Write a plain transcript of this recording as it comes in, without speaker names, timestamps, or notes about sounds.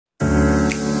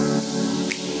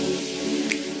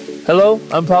Hello,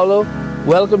 I'm Paolo.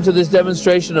 Welcome to this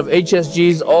demonstration of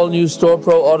HSG's all-new Store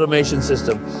Pro automation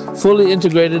system, fully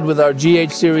integrated with our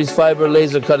GH series fiber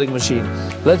laser cutting machine.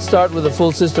 Let's start with a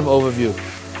full system overview.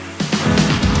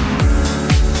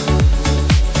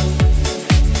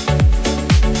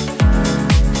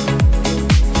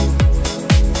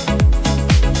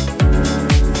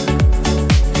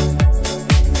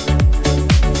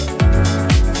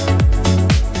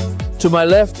 To my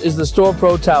left is the Store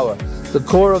Pro Tower, the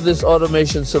core of this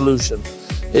automation solution.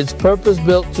 It's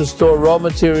purpose-built to store raw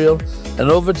material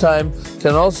and over time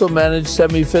can also manage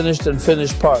semi-finished and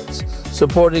finished parts,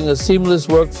 supporting a seamless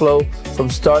workflow from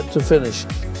start to finish.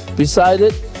 Beside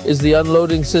it is the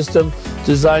unloading system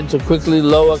designed to quickly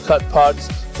lower cut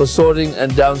parts for sorting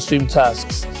and downstream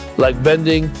tasks, like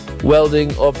bending,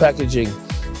 welding, or packaging.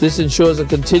 This ensures a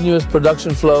continuous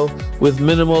production flow with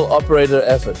minimal operator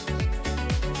effort.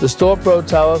 The Store Pro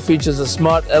Tower features a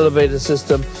smart elevator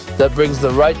system that brings the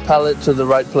right pallet to the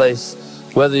right place,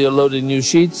 whether you're loading new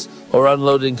sheets or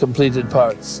unloading completed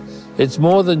parts. It's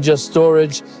more than just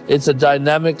storage, it's a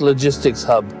dynamic logistics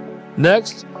hub.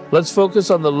 Next, let's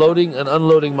focus on the loading and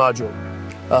unloading module.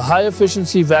 A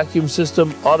high-efficiency vacuum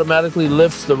system automatically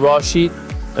lifts the raw sheet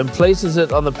and places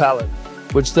it on the pallet,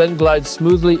 which then glides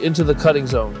smoothly into the cutting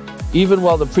zone, even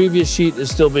while the previous sheet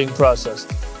is still being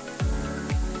processed.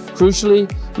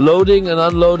 Crucially, loading and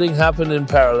unloading happen in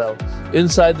parallel,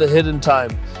 inside the hidden time,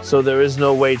 so there is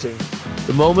no waiting.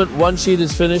 The moment one sheet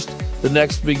is finished, the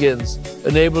next begins,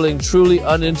 enabling truly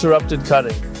uninterrupted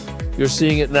cutting. You're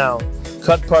seeing it now.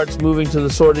 Cut parts moving to the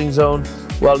sorting zone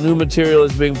while new material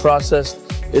is being processed.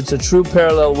 It's a true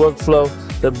parallel workflow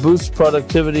that boosts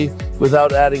productivity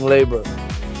without adding labor.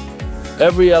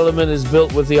 Every element is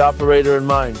built with the operator in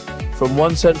mind. From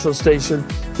one central station,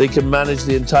 they can manage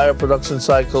the entire production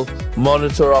cycle,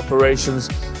 monitor operations,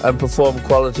 and perform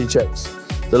quality checks.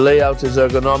 The layout is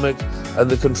ergonomic and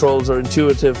the controls are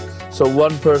intuitive, so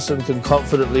one person can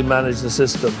confidently manage the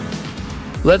system.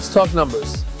 Let's talk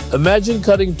numbers. Imagine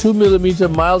cutting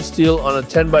 2mm mild steel on a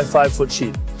 10 by 5 foot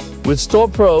sheet. With Store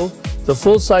Pro, the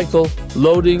full cycle,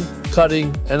 loading,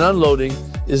 cutting, and unloading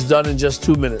is done in just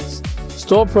 2 minutes.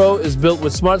 Store Pro is built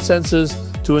with smart sensors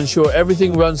to ensure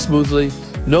everything runs smoothly,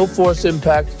 no force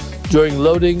impact during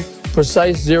loading,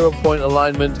 precise zero-point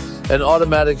alignment, and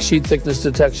automatic sheet thickness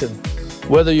detection.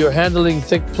 Whether you're handling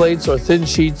thick plates or thin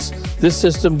sheets, this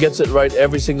system gets it right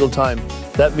every single time.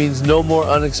 That means no more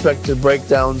unexpected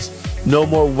breakdowns, no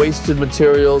more wasted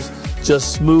materials,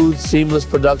 just smooth, seamless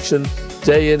production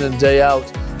day in and day out.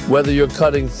 Whether you're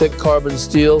cutting thick carbon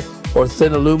steel or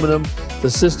thin aluminum, the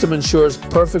system ensures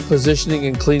perfect positioning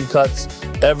and clean cuts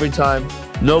every time.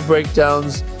 No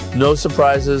breakdowns, no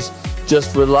surprises,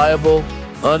 just reliable,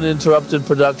 uninterrupted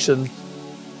production.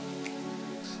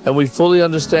 And we fully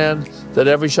understand that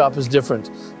every shop is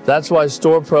different. That's why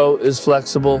Store Pro is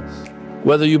flexible.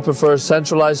 Whether you prefer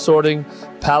centralized sorting,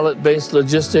 pallet-based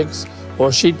logistics,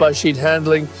 or sheet-by-sheet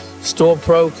handling, Store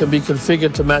Pro can be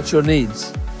configured to match your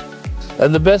needs.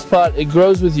 And the best part, it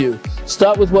grows with you.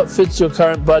 Start with what fits your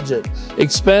current budget.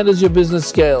 Expand as your business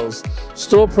scales.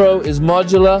 Store Pro is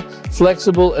modular,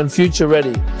 flexible, and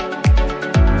future-ready.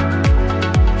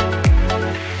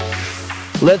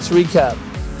 Let's recap.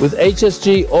 With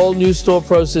HSG all-new Store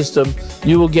Pro system,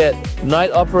 you will get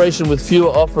night operation with fewer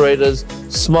operators,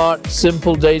 smart,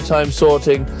 simple daytime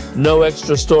sorting, no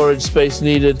extra storage space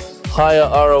needed, higher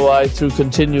ROI through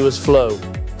continuous flow.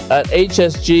 At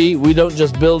HSG, we don't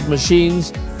just build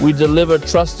machines, we deliver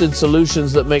trusted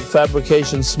solutions that make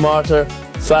fabrication smarter,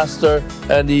 faster,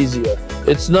 and easier.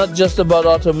 It's not just about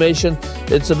automation,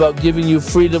 it's about giving you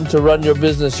freedom to run your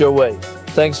business your way.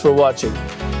 Thanks for watching.